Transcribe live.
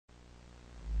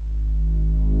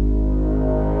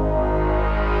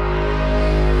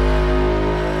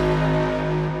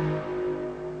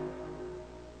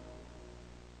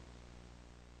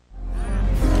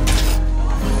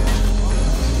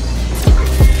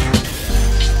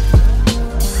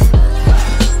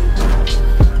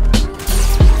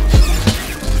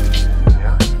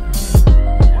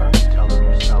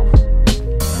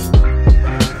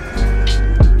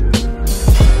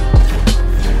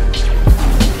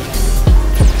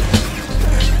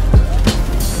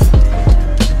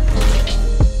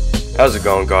How's it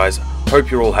going, guys? Hope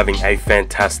you're all having a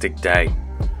fantastic day.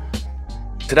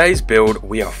 Today's build,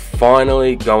 we are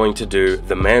finally going to do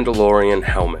the Mandalorian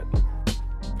helmet.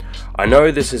 I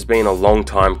know this has been a long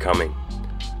time coming.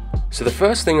 So the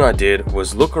first thing I did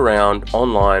was look around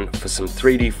online for some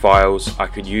 3D files I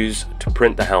could use to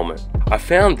print the helmet. I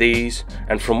found these,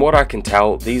 and from what I can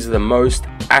tell, these are the most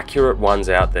accurate ones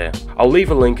out there. I'll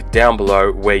leave a link down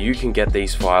below where you can get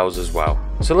these files as well.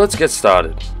 So let's get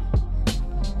started.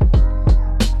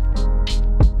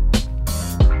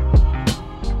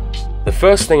 The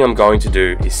first thing I'm going to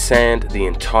do is sand the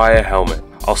entire helmet.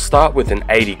 I'll start with an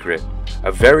 80 grit,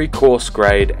 a very coarse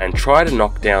grade, and try to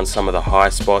knock down some of the high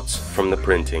spots from the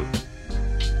printing.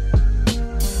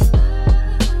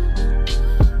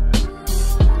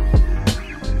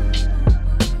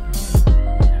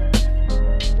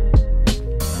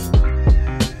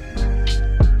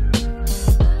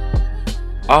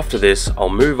 After this, I'll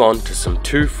move on to some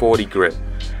 240 grit,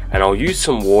 and I'll use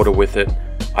some water with it.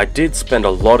 I did spend a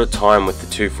lot of time with the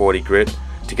 240 grit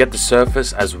to get the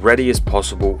surface as ready as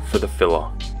possible for the filler.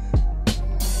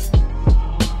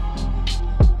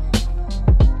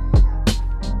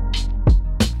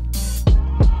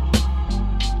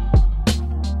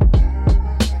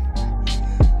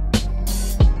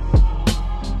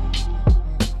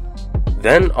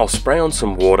 Then I'll spray on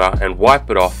some water and wipe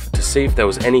it off to see if there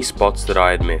was any spots that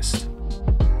I had missed.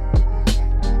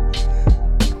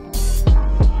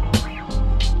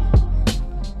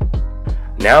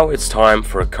 Now it's time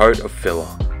for a coat of filler.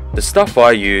 The stuff I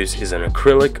use is an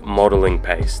acrylic modeling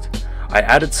paste. I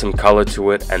added some color to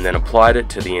it and then applied it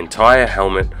to the entire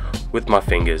helmet with my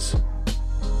fingers.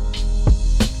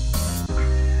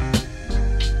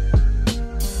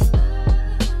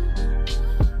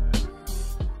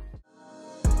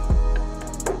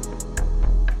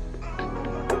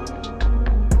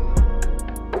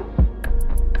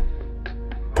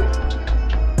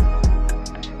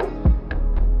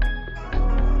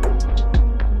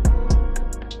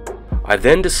 I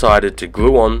then decided to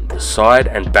glue on the side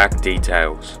and back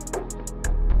details.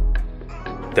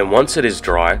 Then once it is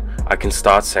dry, I can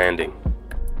start sanding.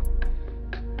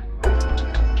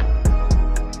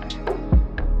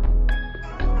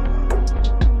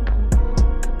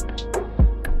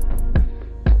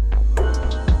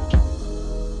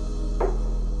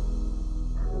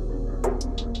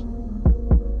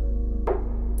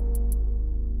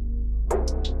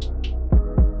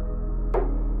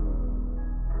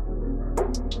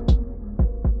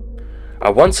 I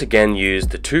once again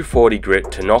used the 240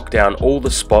 grit to knock down all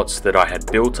the spots that I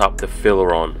had built up the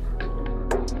filler on.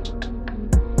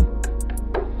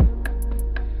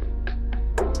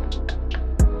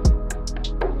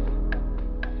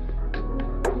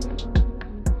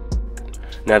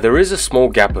 Now there is a small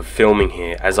gap of filming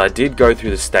here, as I did go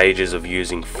through the stages of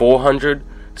using 400,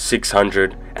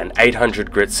 600 and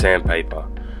 800 grit sandpaper,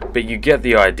 but you get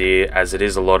the idea as it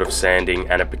is a lot of sanding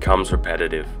and it becomes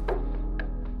repetitive.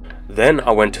 Then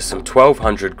I went to some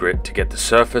 1200 grit to get the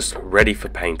surface ready for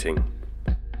painting.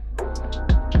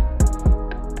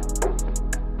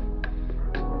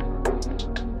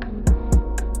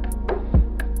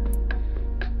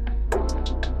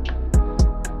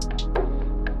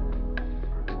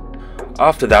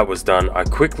 After that was done, I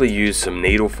quickly used some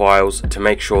needle files to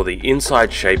make sure the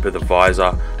inside shape of the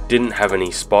visor didn't have any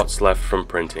spots left from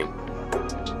printing.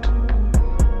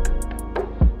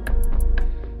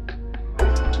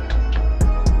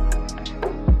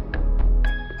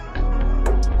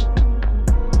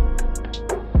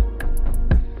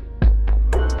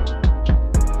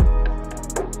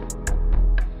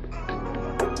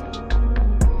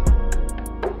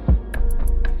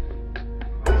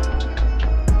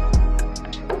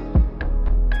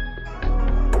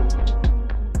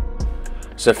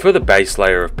 So for the base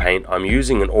layer of paint, I'm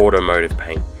using an automotive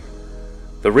paint.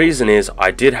 The reason is I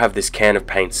did have this can of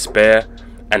paint spare,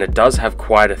 and it does have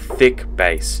quite a thick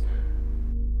base.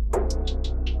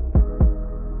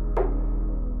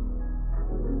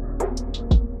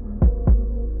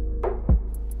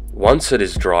 Once it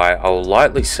is dry, I will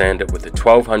lightly sand it with the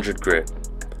 1200 grit,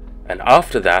 and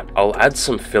after that I'll add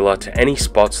some filler to any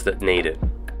spots that need it.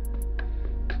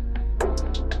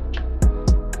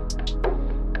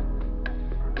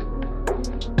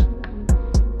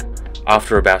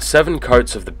 After about 7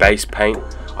 coats of the base paint,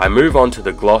 I move on to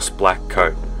the gloss black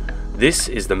coat. This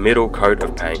is the middle coat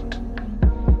of paint.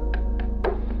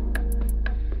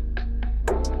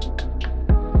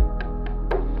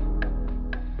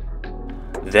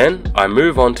 Then I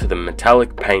move on to the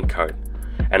metallic paint coat,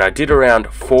 and I did around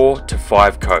 4 to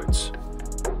 5 coats.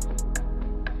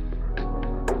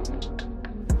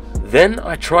 Then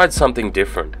I tried something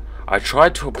different. I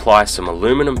tried to apply some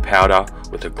aluminum powder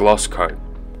with a gloss coat,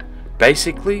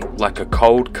 basically like a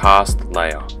cold cast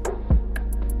layer.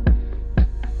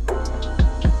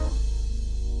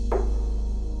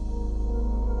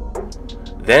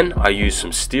 Then I used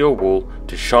some steel wool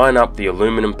to shine up the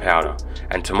aluminum powder,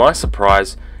 and to my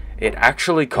surprise, it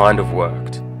actually kind of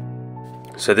worked.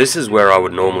 So this is where I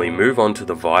would normally move on to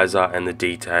the visor and the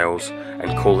details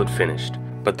and call it finished.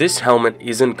 But this helmet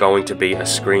isn't going to be a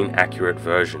screen accurate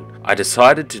version. I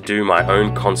decided to do my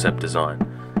own concept design.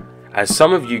 As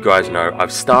some of you guys know,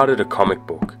 I've started a comic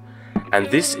book, and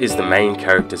this is the main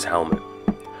character's helmet.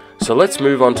 So let's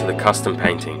move on to the custom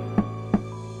painting.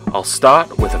 I'll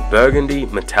start with a burgundy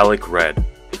metallic red,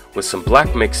 with some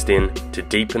black mixed in to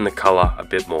deepen the colour a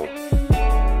bit more.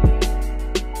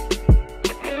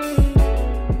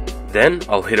 Then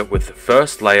I'll hit it with the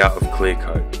first layer of clear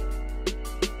coat.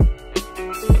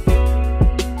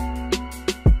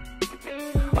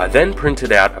 I then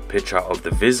printed out a picture of the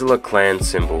Visor clan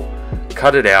symbol,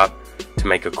 cut it out to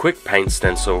make a quick paint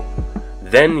stencil,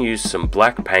 then used some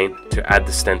black paint to add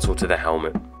the stencil to the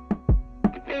helmet.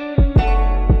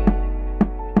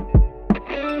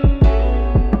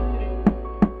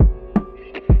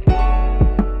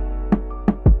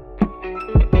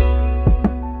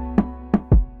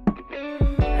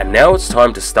 And now it's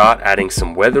time to start adding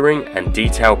some weathering and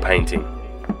detail painting.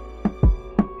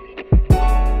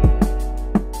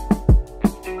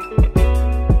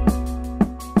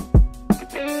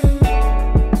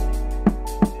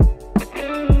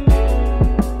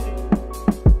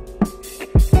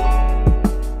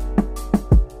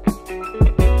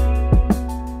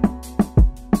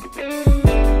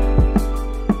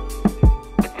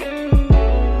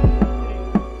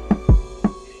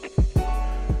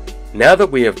 Now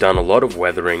that we have done a lot of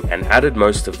weathering and added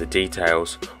most of the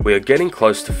details, we are getting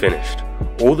close to finished.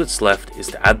 All that's left is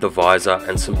to add the visor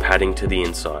and some padding to the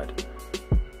inside.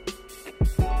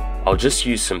 I'll just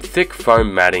use some thick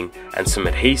foam matting and some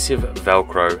adhesive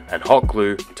velcro and hot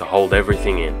glue to hold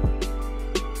everything in.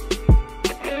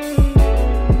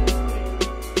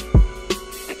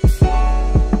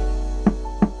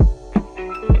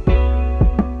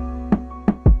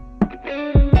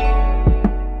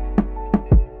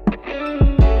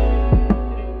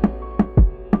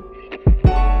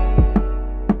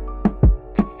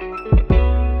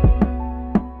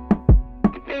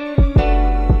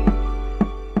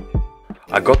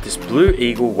 I got this Blue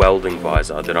Eagle welding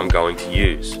visor that I'm going to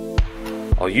use.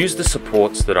 I'll use the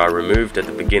supports that I removed at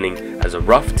the beginning as a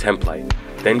rough template,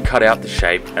 then cut out the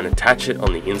shape and attach it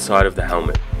on the inside of the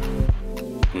helmet.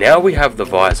 Now we have the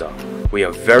visor. We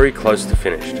are very close to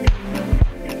finished.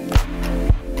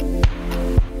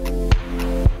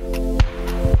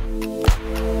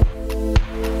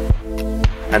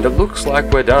 And it looks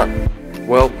like we're done.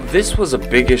 Well, this was a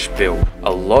biggish build,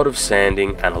 a lot of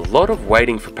sanding and a lot of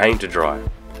waiting for paint to dry.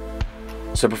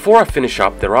 So before I finish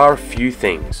up, there are a few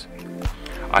things.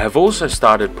 I have also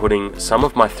started putting some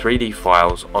of my 3D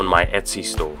files on my Etsy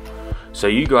store, so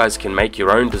you guys can make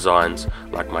your own designs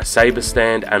like my saber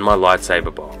stand and my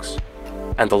lightsaber box.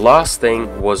 And the last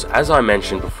thing was, as I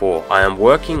mentioned before, I am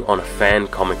working on a fan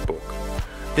comic book.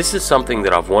 This is something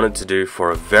that I've wanted to do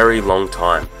for a very long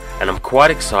time, and I'm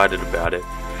quite excited about it,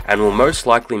 and will most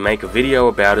likely make a video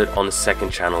about it on the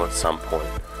second channel at some point.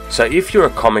 So if you're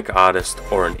a comic artist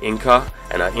or an inker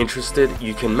and are interested,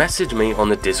 you can message me on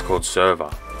the Discord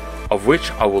server, of which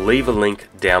I will leave a link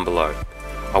down below.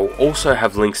 I will also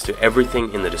have links to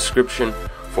everything in the description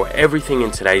for everything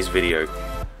in today's video.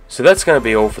 So that's going to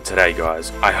be all for today,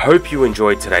 guys. I hope you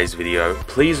enjoyed today's video.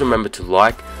 Please remember to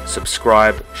like,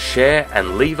 subscribe, share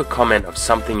and leave a comment of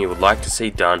something you would like to see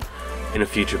done in a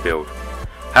future build.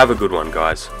 Have a good one,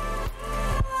 guys.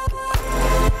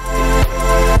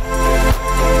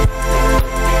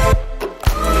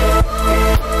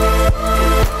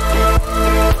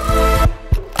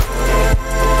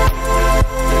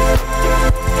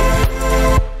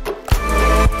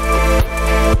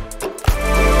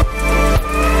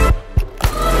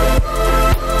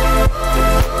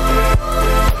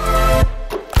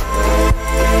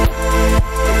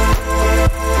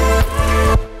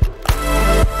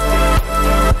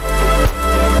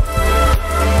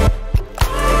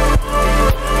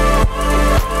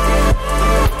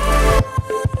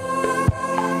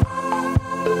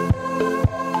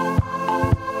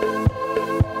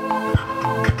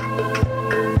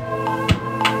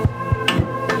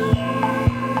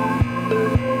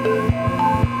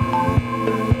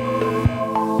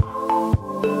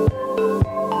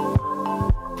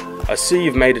 I see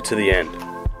you've made it to the end.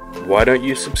 Why don't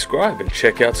you subscribe and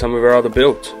check out some of our other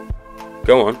builds?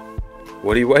 Go on,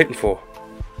 what are you waiting for?